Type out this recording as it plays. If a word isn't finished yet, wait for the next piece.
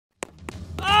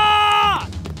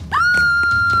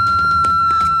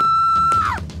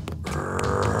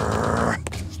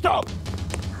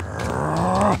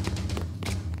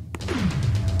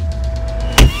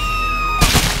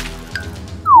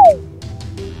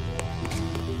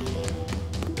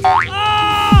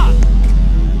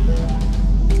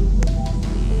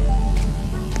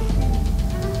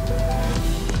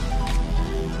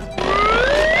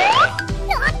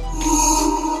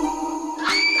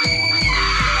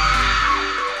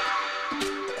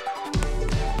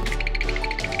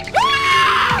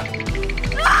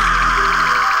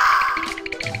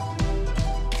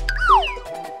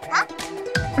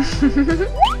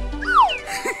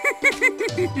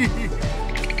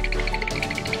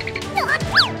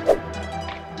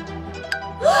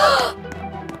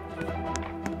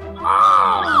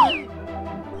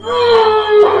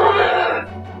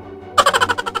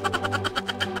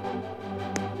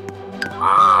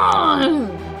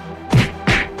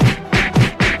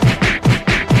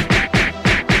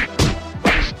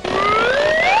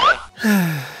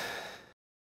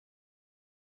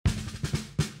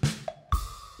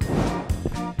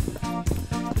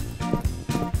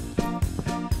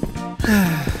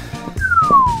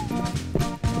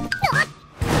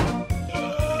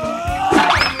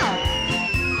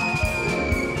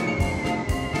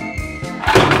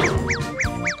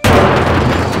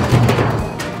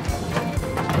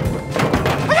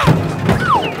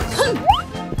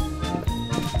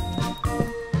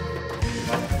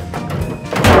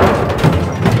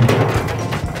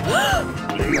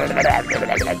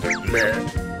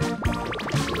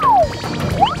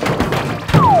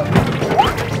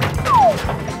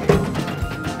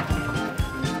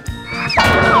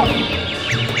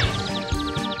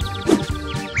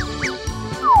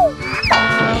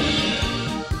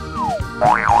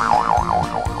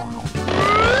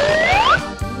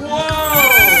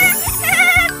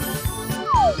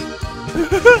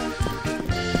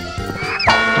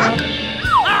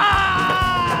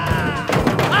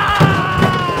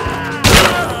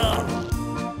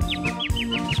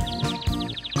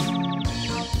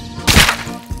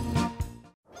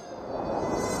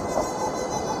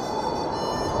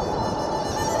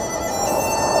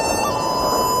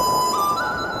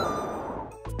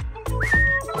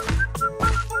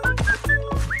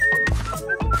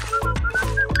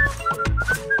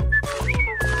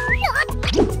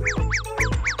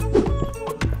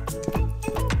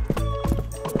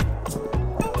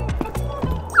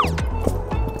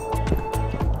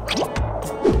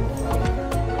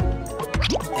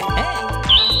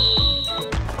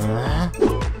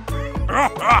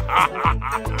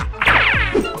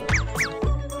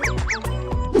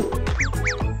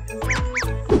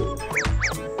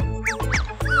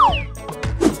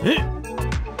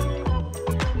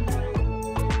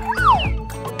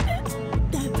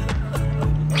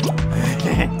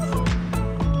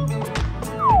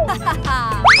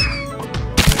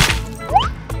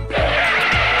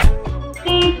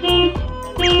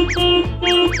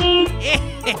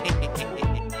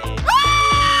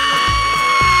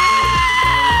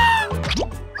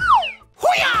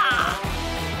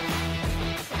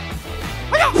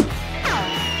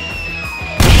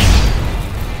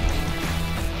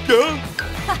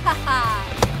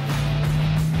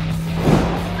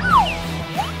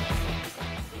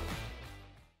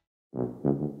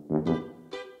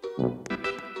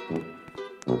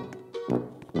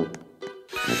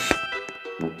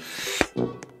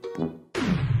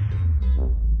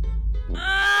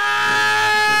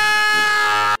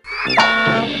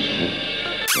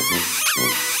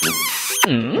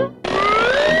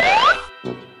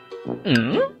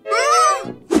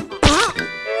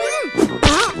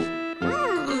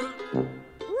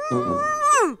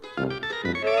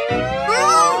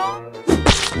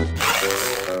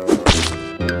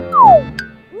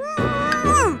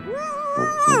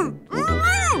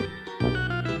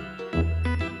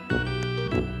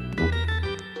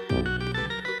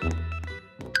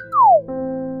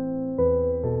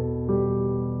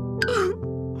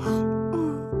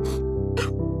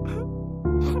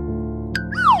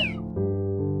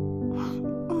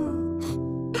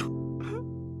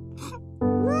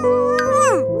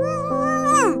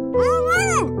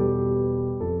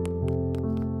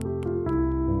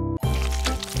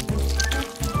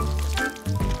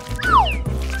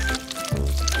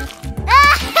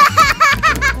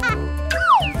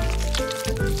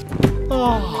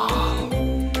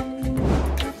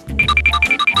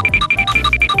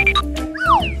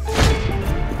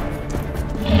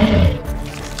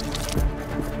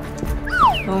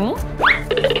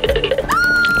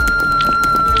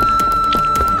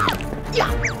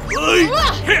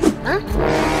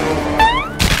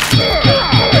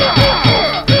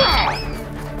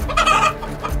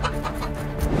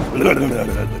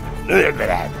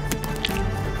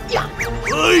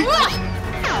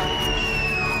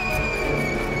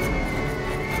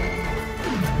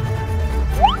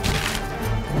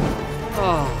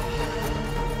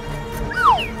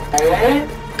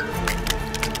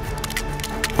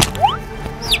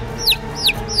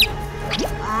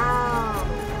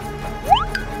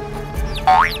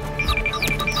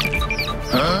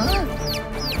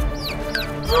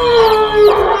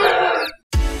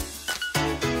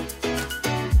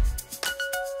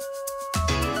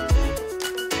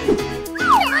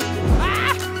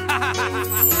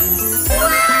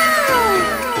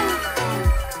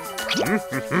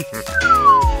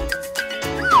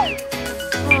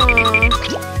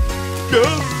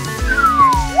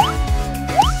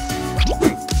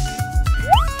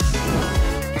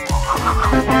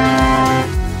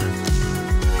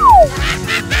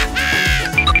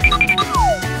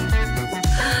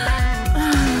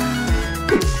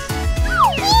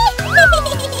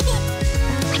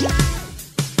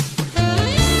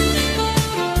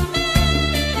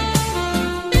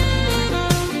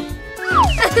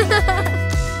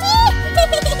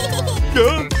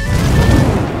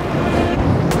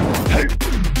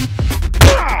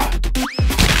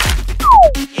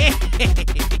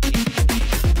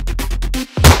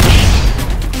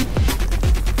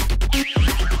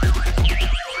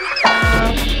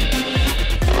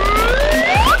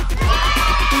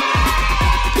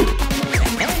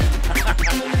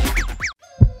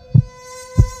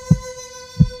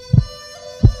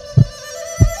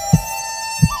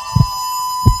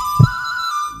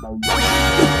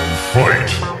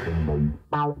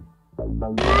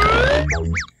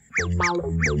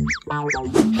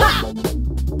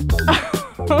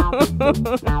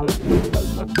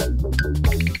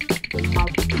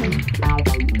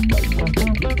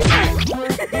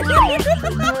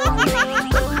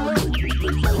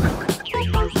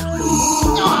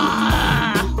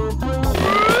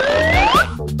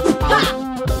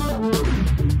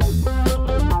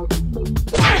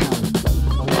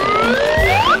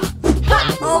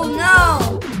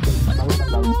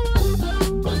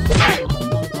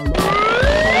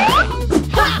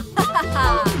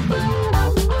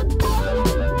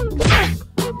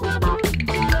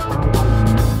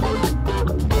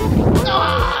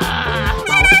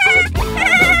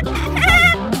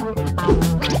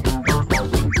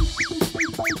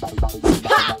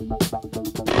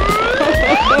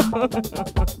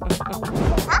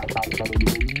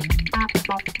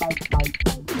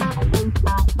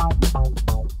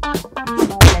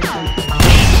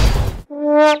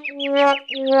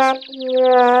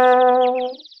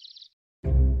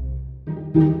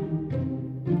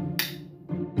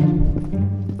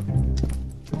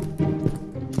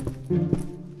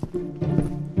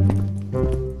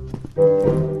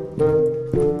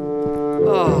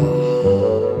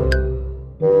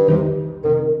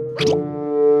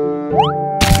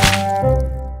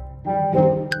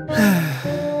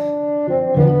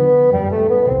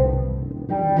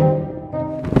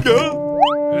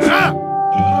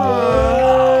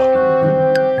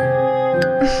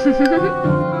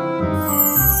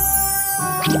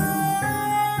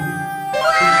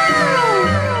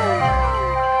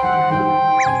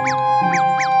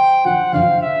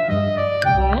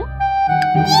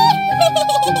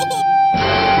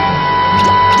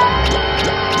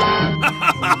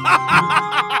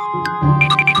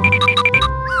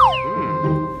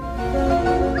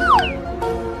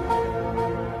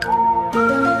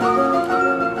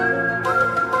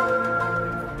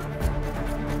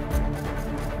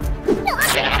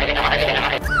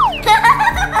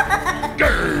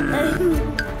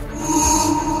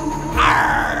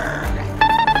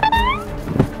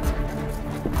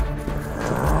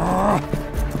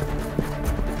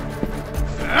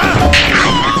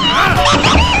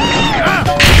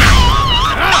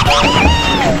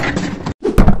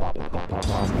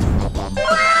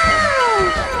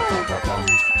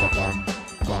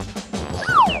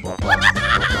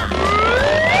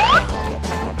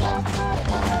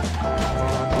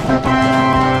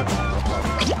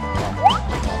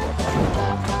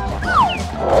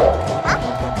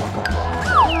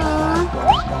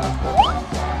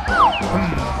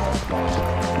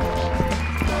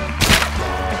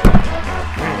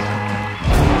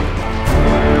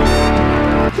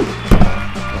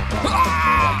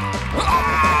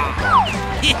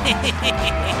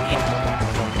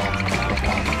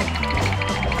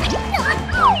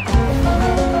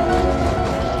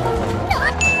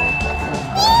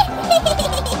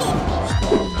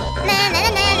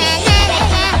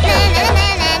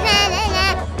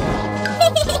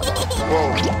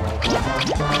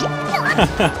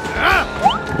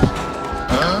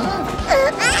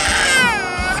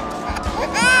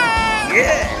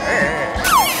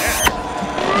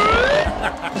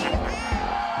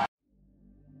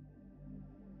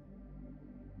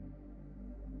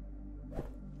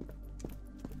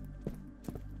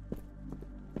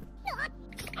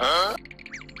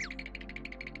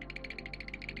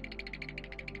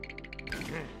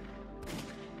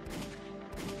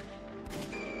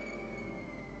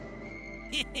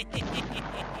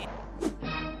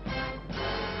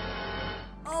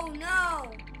Oh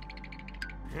no!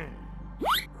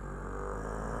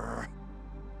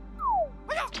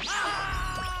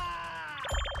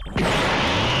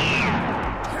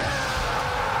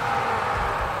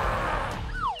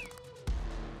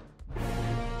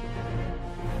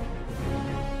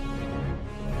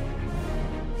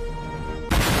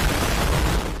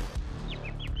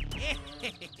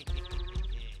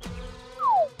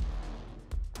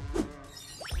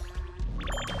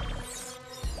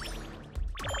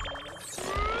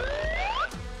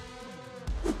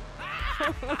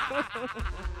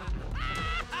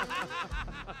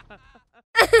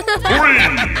 Three,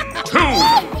 two,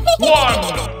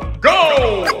 one,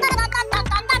 go!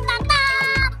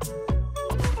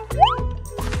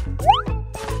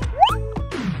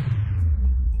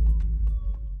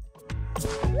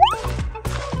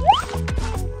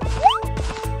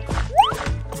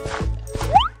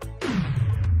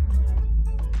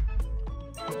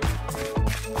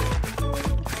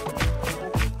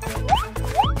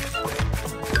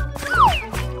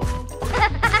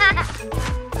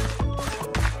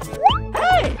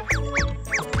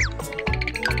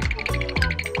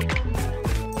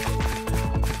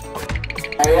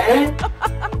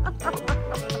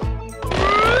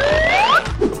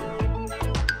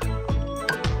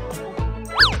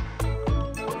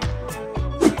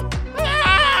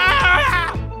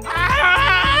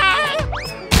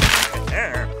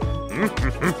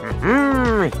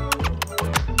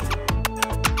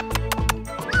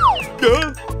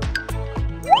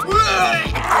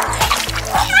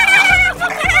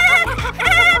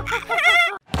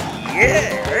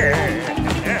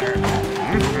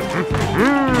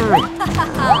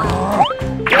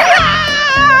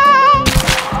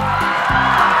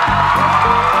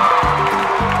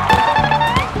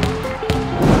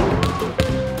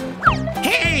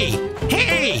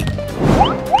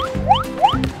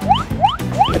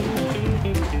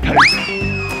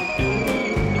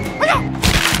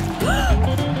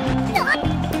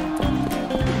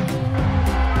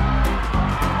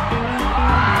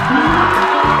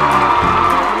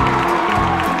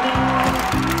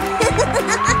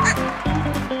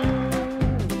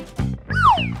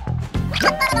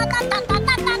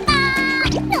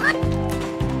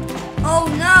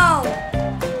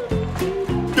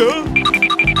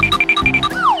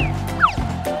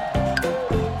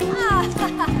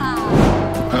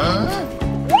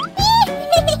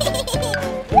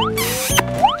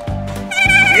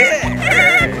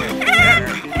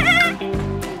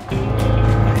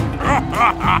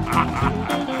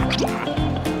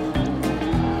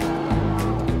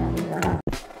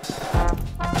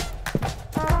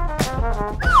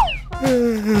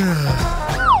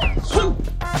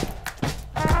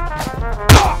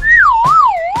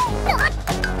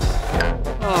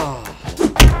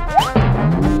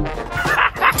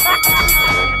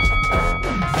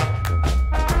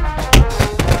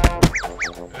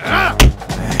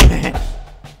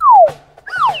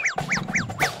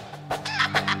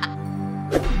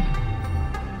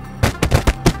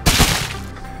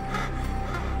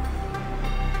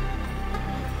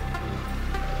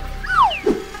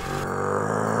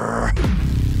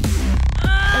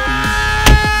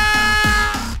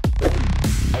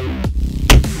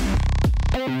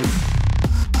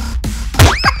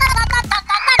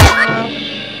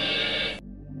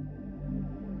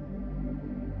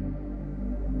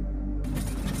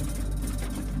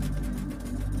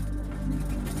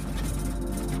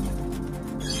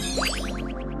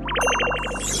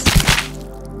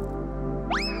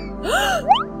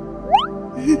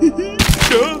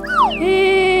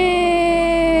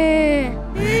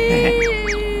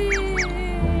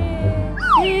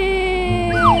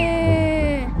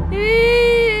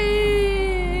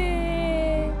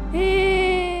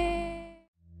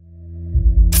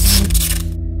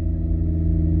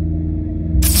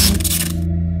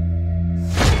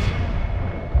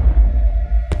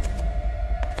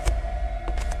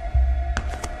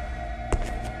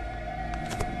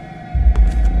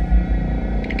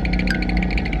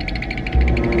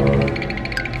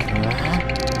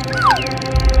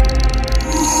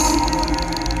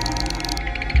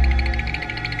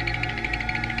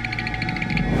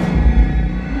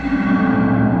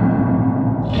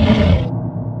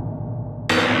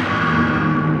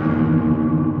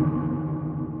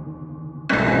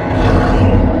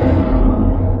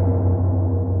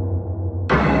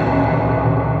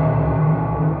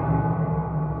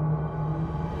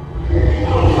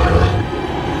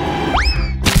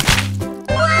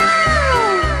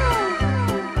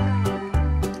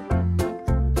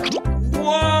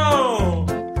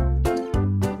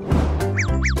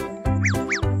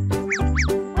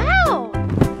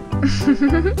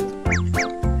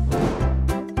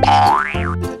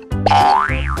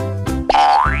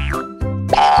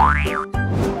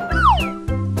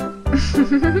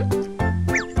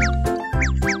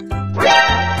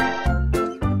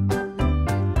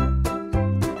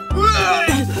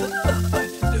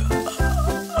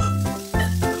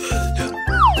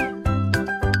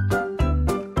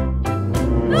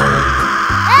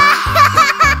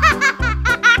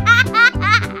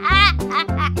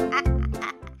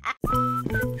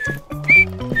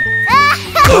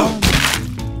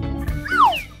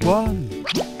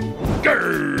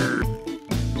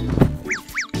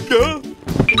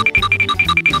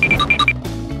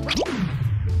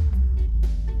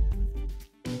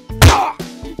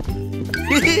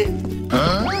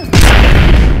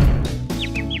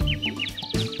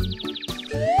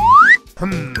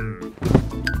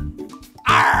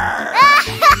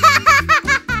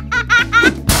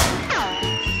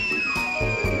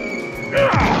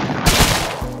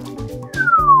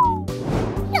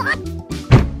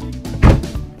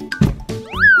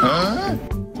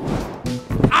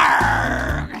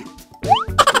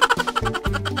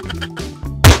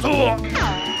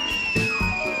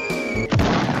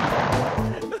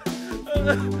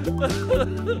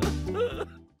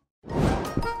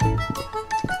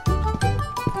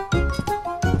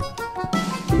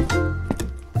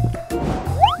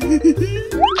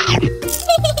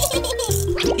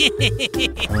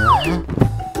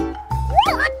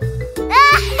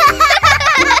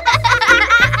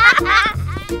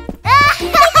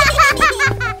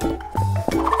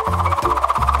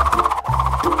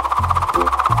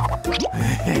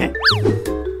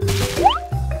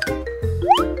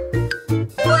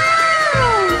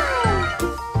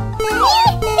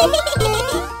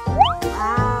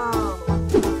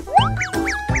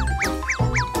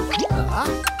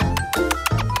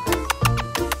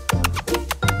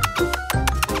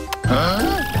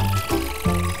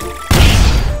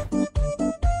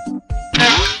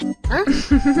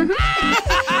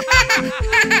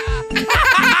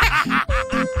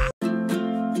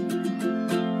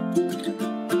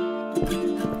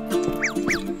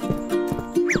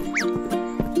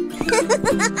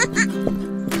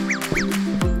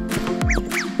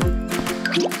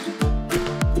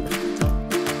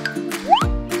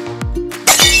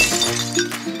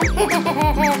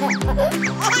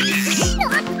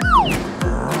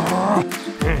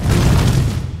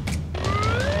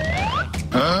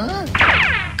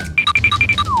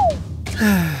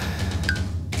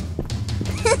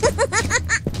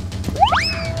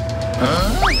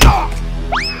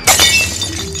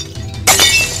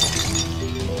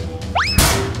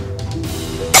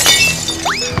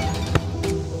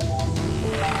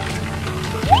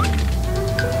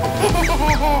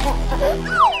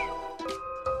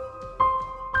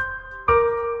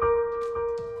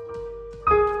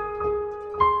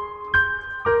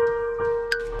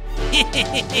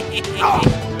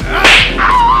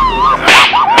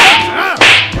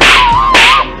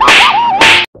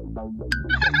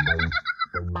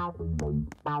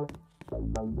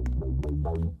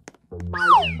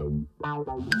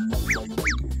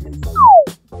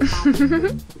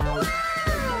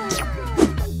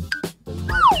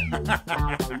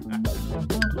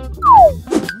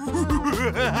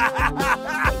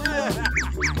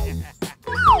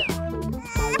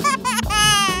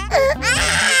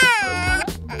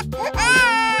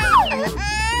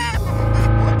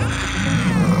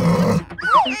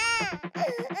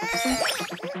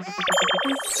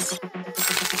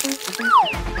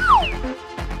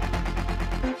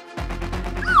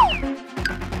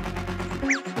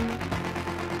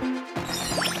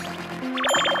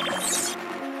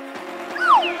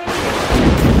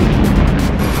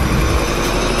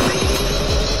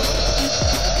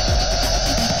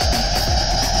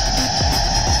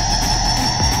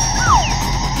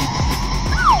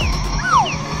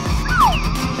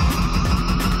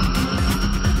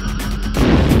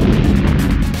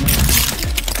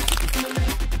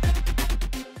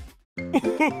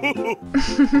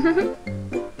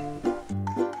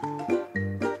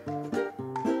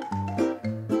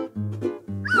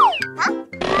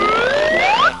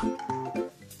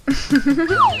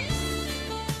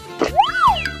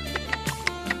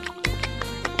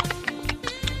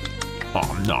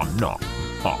 Nom nom,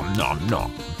 nom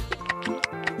nom.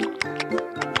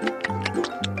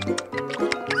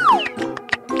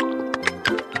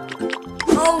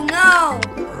 Oh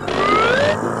no!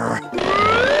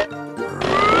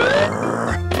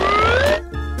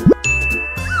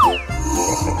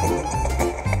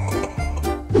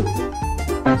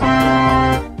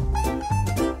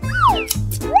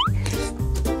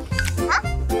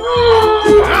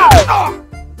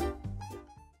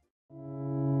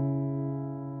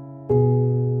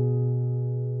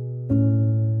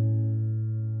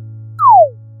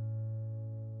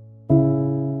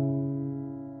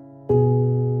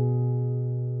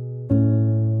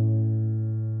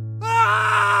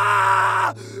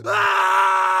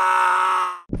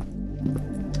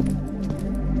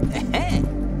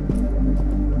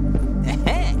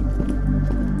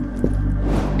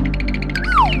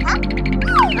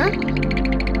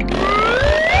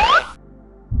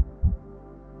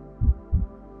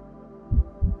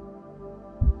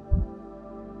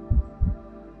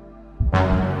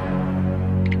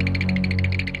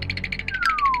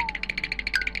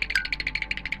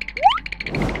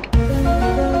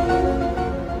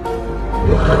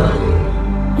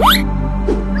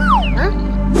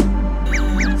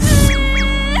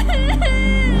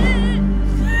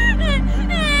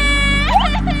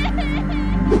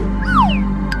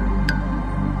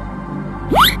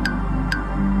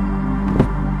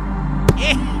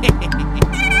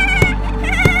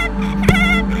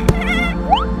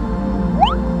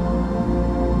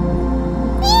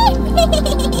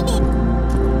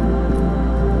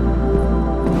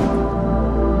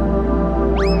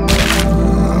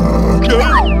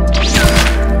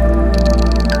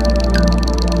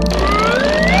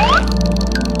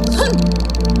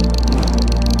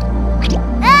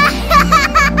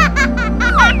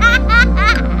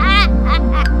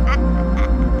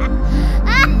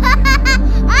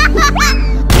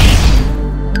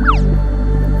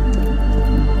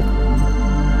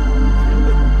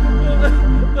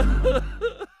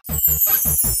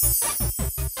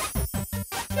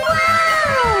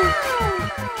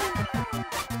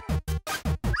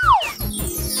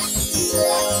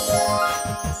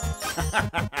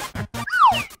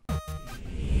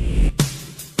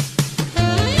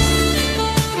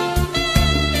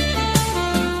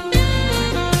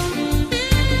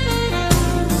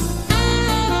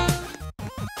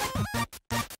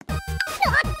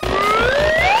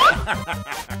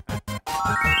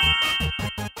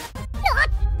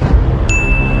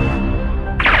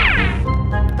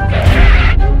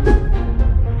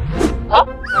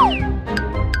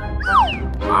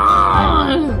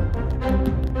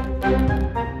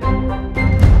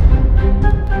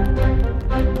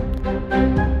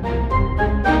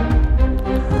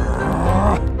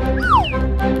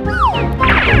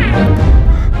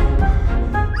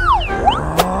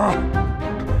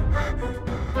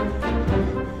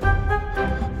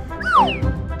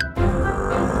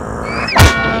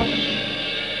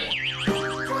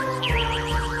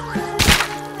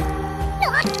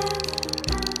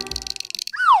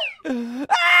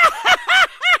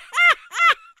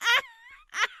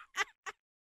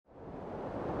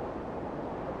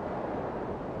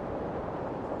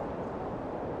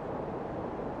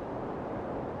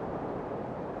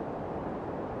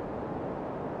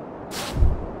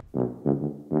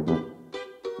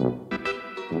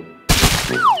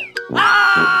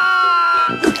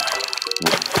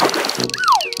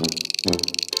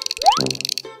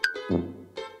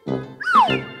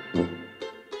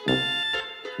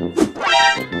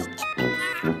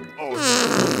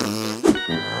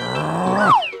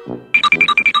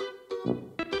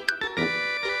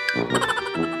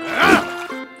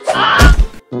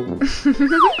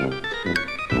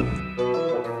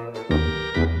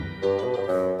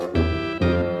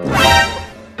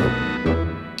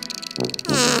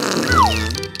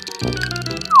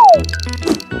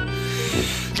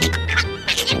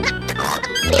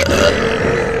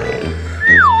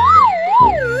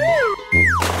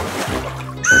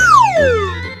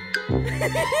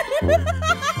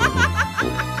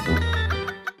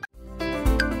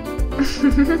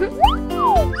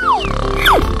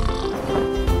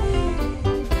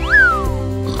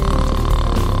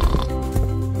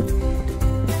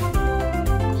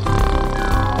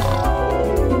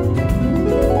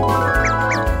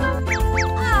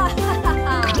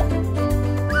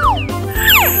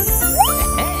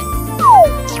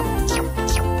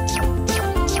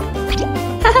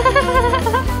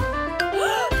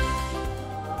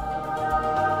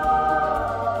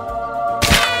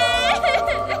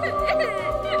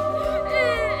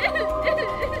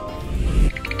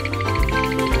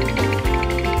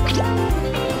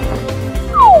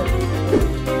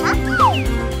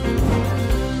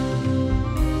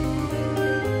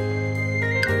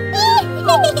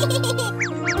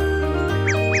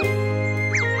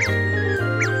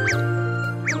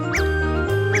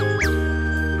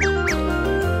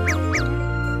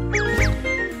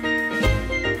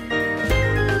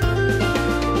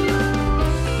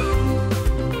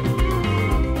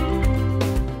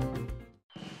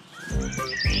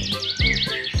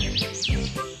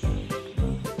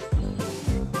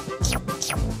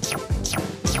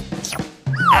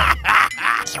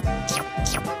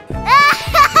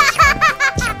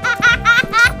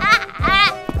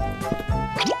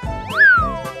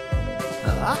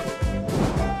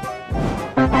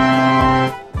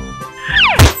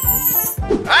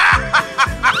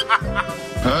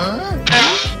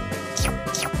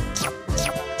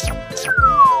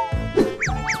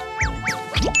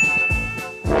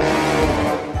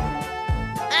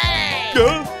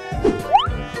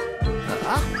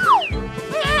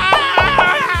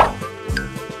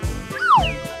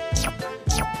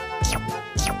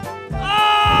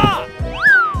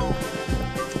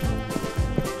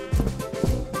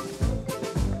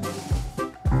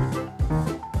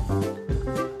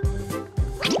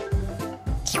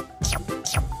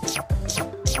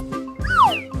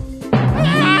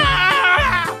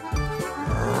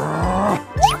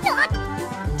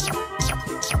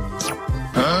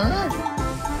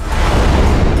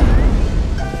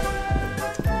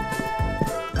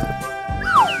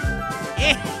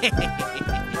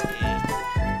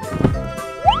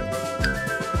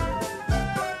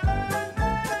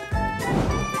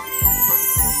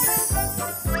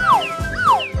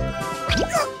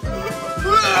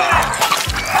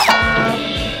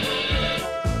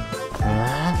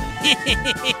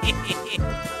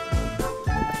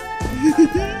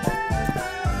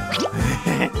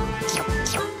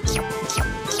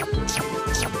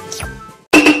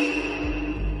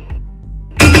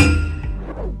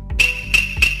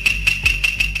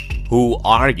 Who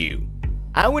are you?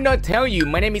 I will not tell you.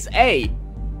 My name is A.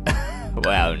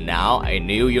 Well, now I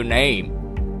knew your name.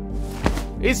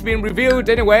 It's been revealed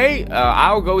anyway.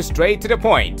 I'll go straight to the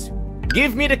point.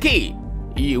 Give me the key.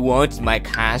 You want my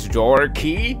cash drawer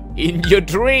key? In your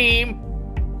dream?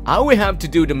 I will have to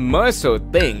do the muscle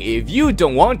thing if you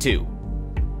don't want to.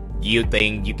 You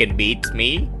think you can beat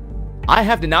me? I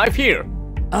have the knife here.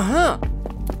 Uh-huh.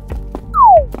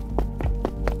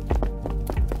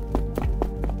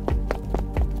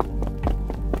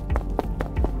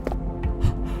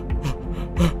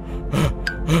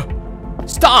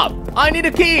 Stop! I need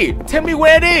a key! Tell me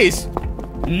where it is!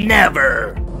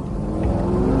 Never!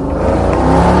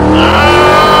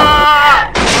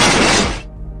 Ah!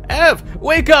 F!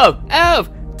 Wake up! F!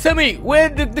 Tell me where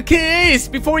the key is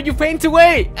before you faint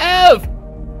away! F!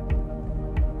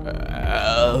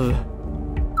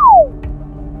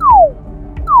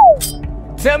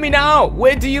 Tell me now,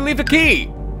 where do you leave the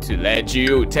key? To let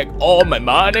you take all my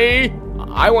money?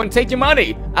 I won't take your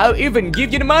money. I'll even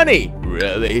give you the money.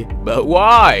 Really? But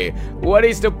why? What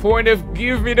is the point of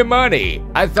giving me the money?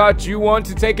 I thought you want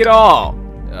to take it all.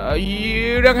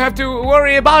 You don't have to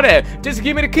worry about it. Just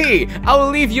give me the key. I will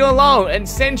leave you alone and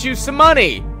send you some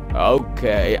money.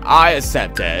 Okay, I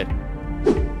accept it.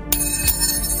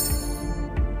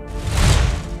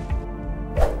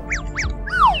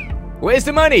 Where's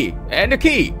the money and the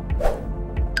key?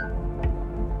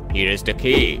 Here's the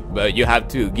key, but you have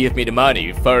to give me the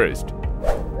money first.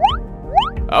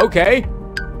 Okay.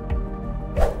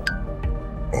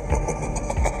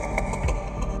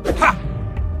 Ha!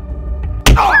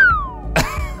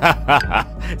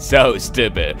 So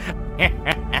stupid.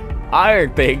 I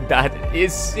think that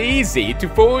is easy to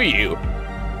fool you.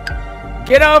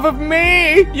 Get off of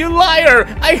me, you liar!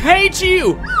 I hate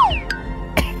you!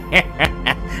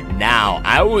 Now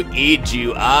I will eat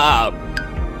you up.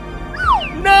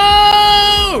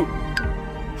 No!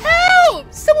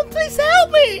 Help! Someone please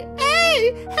help me!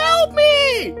 Hey, help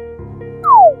me!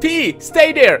 P,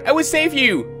 stay there. I will save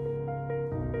you.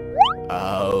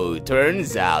 Oh,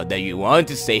 turns out that you want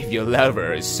to save your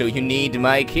lover, so you need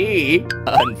my key.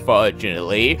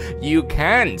 Unfortunately, you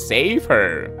can't save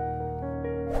her.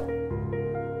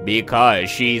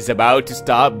 Because she's about to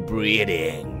stop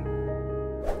breathing.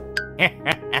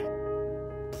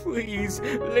 Please,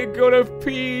 let go of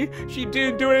P. She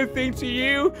didn't do anything to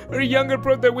you. Her younger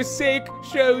brother was sick,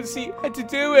 so she had to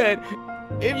do it.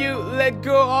 If you let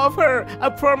go of her, I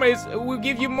promise we'll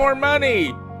give you more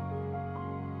money.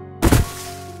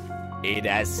 Is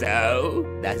that so?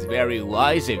 That's very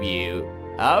wise of you.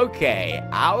 Okay,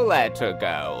 I'll let her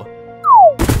go.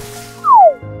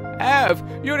 F,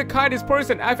 you're the kindest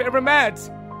person I've ever met.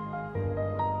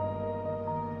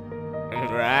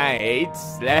 Right,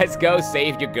 let's go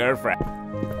save your girlfriend.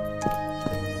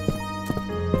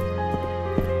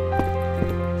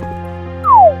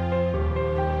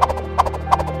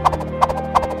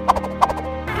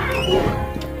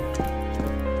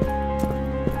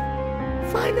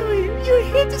 Finally, you're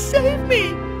here to save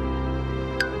me.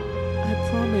 I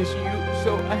promise you,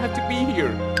 so I have to be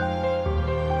here.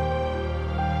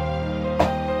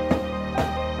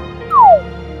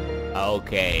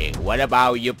 Okay, what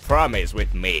about your promise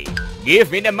with me?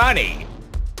 Give me the money!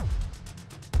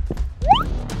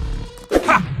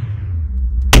 Ha!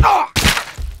 Ah!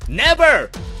 Never!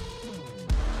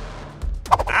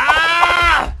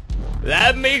 Ah!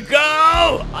 Let me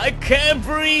go! I can't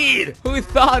breathe! Who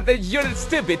thought that you're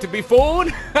stupid to be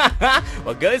fooled?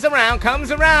 What goes around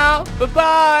comes around!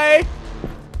 Bye-bye!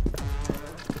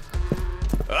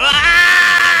 Ah!